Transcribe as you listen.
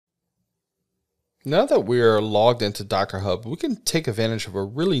Now that we are logged into Docker Hub, we can take advantage of a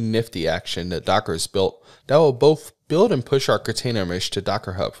really nifty action that Docker has built that will both build and push our container image to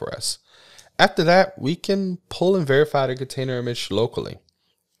Docker Hub for us. After that, we can pull and verify the container image locally.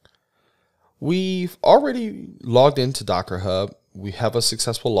 We've already logged into Docker Hub. We have a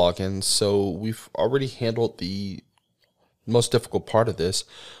successful login, so we've already handled the most difficult part of this.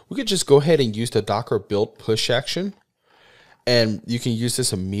 We could just go ahead and use the Docker build push action. And you can use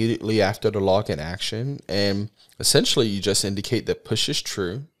this immediately after the login action. And essentially, you just indicate that push is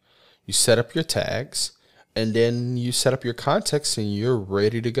true. You set up your tags, and then you set up your context, and you're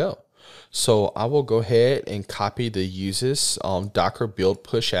ready to go. So I will go ahead and copy the uses Docker build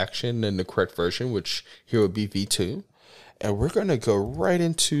push action in the correct version, which here would be v2. And we're going to go right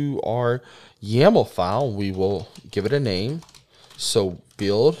into our YAML file. We will give it a name. So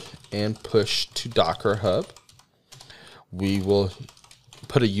build and push to Docker Hub. We will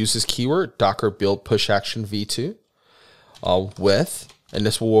put a uses keyword, Docker build push action v2 with, and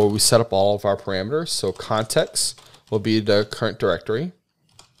this will where we set up all of our parameters. So context will be the current directory.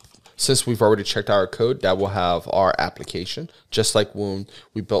 Since we've already checked our code, that will have our application, just like when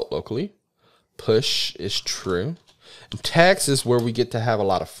we built locally. Push is true. And tags is where we get to have a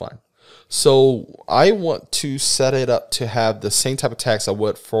lot of fun. So I want to set it up to have the same type of tags I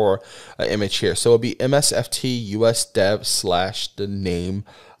would for an image here. So it'll be msft usdev / the name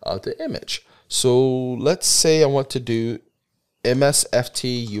of the image. So let's say I want to do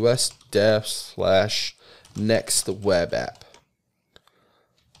msft usdev / next web app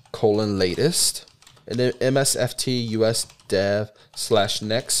 :latest, and then msft usdev /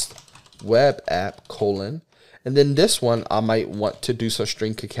 next web app : and then this one, I might want to do some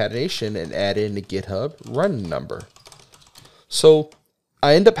string concatenation and add in the GitHub run number. So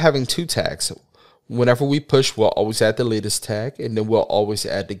I end up having two tags. Whenever we push, we'll always add the latest tag, and then we'll always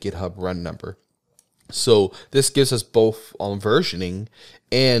add the GitHub run number. So this gives us both versioning,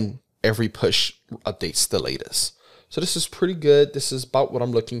 and every push updates the latest. So this is pretty good. This is about what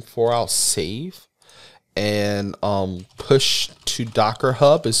I'm looking for. I'll save. And push to Docker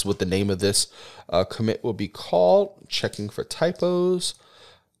Hub is what the name of this commit will be called. Checking for typos.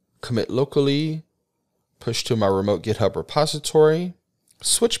 Commit locally. Push to my remote GitHub repository.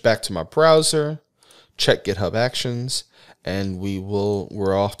 Switch back to my browser. Check GitHub Actions, and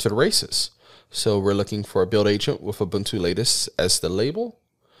we're off to the races. So we're looking for a build agent with Ubuntu latest as the label.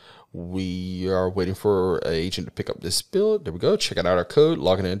 We are waiting for an agent to pick up this build. There we go. Checking out our code,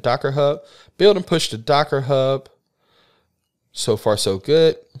 logging in Docker Hub, build and push to Docker Hub. So far, so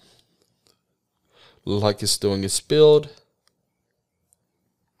good. Looks like it's doing its build.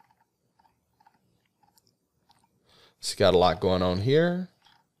 It's got a lot going on here.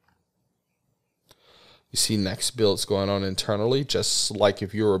 You see next builds going on internally, just like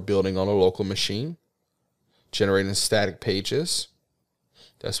if you were building on a local machine, generating static pages.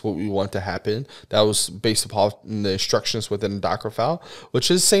 That's what we want to happen. That was based upon the instructions within the Docker file, which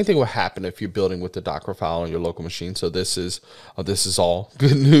is the same thing will happen if you're building with the Docker file on your local machine. So this is all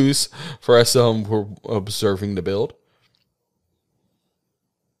good news for us who are observing the build.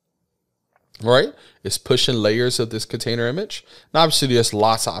 All right, it's pushing layers of this container image. Now, obviously, there's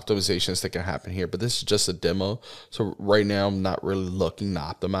lots of optimizations that can happen here, but this is just a demo. So right now, I'm not really looking to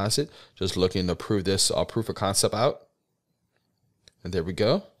optimize it, just looking to prove this proof of concept out. And there we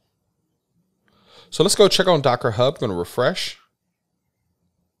go. So let's go check on Docker Hub. I'm going to refresh.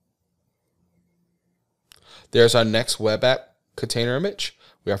 There's our next web app container image.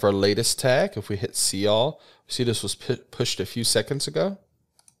 We have our latest tag. If we hit see all, see this was pushed a few seconds ago.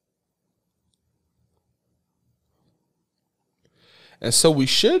 And so we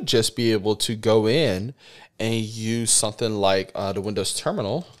should just be able to go in and use something like the Windows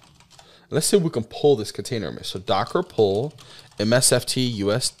terminal. Let's see if we can pull this container image. So Docker pull msft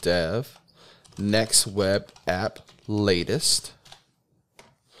usdev next web app latest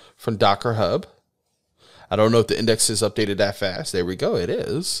from Docker Hub. I don't know if the index is updated that fast. There we go. It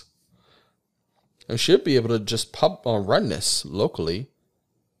is. I should be able to just run this locally.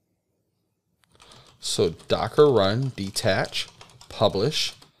 So Docker run detach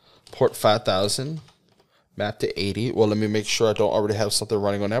publish port 5000 map to 80. Well, let me make sure I don't already have something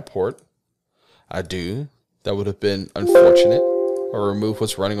running on that port. I do. That would have been unfortunate. Or remove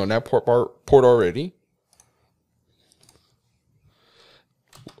what's running on that port already.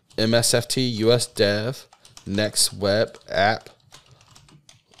 msft usdev next web app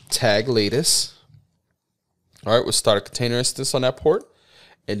tag latest. All right, we'll start a container instance on that port.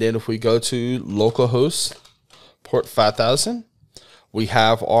 And then if we go to localhost port 5000, we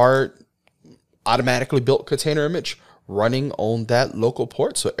have our automatically built container image running on that local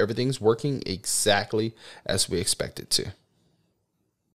port. So everything's working exactly as we expect it to.